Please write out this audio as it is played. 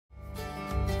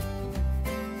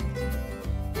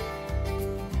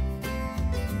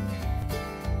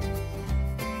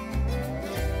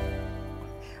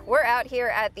We're out here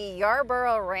at the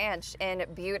Yarborough Ranch in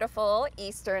beautiful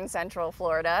eastern central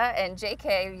Florida, and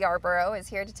JK Yarborough is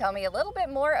here to tell me a little bit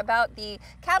more about the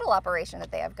cattle operation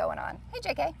that they have going on. Hey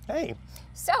JK. Hey.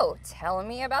 So tell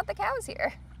me about the cows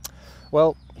here.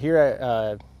 Well, here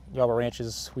at Yarborough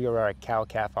Ranches, we are a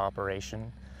cow-calf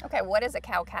operation. Okay, what is a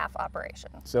cow-calf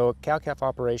operation? So a cow-calf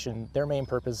operation, their main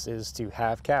purpose is to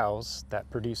have cows that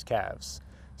produce calves.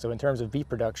 So in terms of beef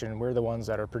production, we're the ones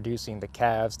that are producing the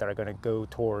calves that are going to go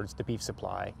towards the beef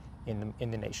supply in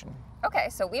the nation. Okay,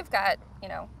 so we've got,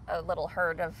 a little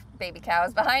herd of baby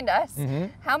cows behind us.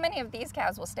 How many of these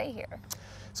cows will stay here?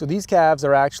 So these calves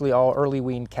are actually all early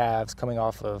weaned calves coming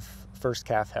off of first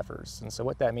calf heifers. And so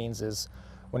what that means is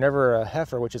whenever a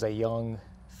heifer, which is a young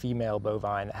female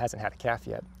bovine that hasn't had a calf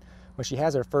yet, when she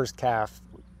has her first calf,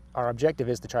 our objective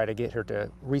is to try to get her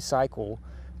to recycle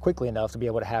quickly enough to be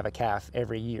able to have a calf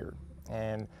every year.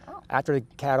 And after the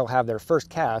cattle have their first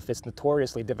calf, it's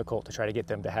notoriously difficult to try to get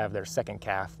them to have their second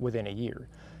calf within a year.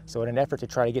 So in an effort to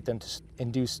try to get them to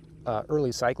induce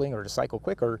early cycling or to cycle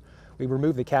quicker, we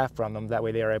remove the calf from them. That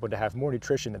way they are able to have more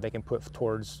nutrition that they can put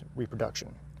towards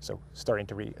reproduction. So starting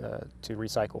to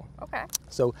recycle. Okay.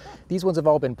 So these ones have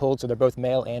all been pulled, so they're both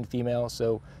male and female.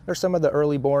 So there's some of the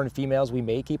early born females we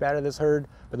may keep out of this herd,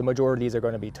 but the majority of these are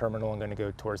going to be terminal and going to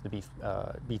go towards the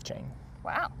beef chain.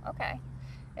 Wow, okay.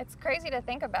 It's crazy to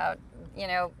think about,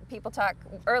 people talk,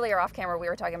 earlier off camera we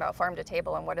were talking about farm to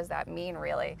table and what does that mean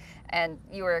really? And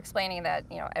you were explaining that,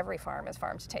 every farm is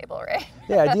farm to table, right?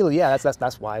 Yeah, ideally, yeah,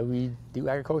 that's why we do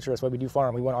agriculture, that's why we do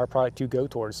farm. We want our product to go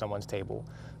towards someone's table.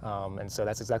 And so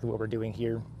that's exactly what we're doing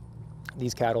here.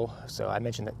 These cattle, so I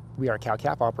mentioned that we are a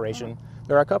cow-calf operation.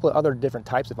 There are a couple of other different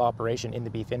types of operation in the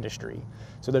beef industry.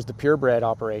 So there's the purebred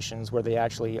operations where they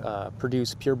actually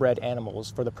produce purebred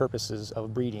animals for the purposes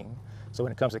of breeding. So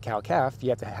when it comes to cow-calf, you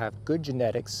have to have good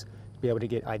genetics to be able to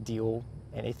get ideal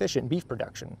and efficient beef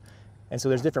production. And so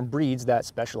there's different breeds that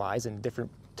specialize in different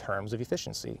terms of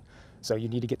efficiency. So you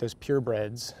need to get those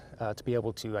purebreds to be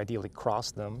able to ideally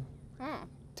cross them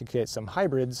to get some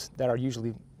hybrids that are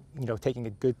usually taking a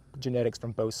good genetics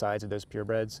from both sides of those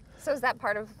purebreds. So is that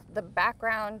part of the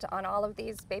background on all of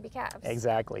these baby calves?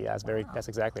 Exactly, yeah, that's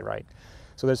exactly right.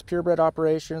 So there's purebred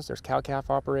operations, there's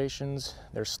cow-calf operations,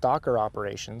 there's stocker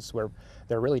operations where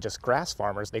they're really just grass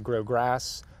farmers. They grow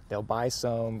grass, they'll buy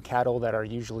some cattle that are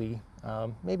usually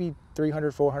maybe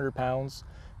 300, 400 pounds,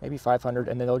 maybe 500,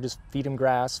 and then they'll just feed them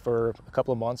grass for a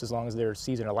couple of months as long as their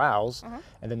season allows,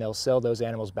 and then they'll sell those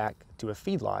animals back to a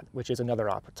feedlot, which is another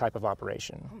type of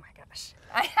operation. Oh my gosh.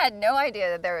 I had no idea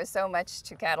that there was so much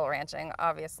to cattle ranching,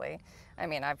 obviously. I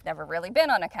mean, I've never really been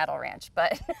on a cattle ranch,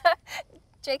 but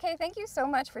JK, thank you so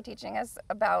much for teaching us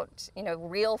about,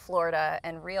 real Florida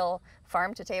and real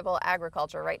farm-to-table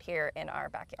agriculture right here in our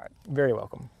backyard. Very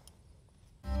welcome.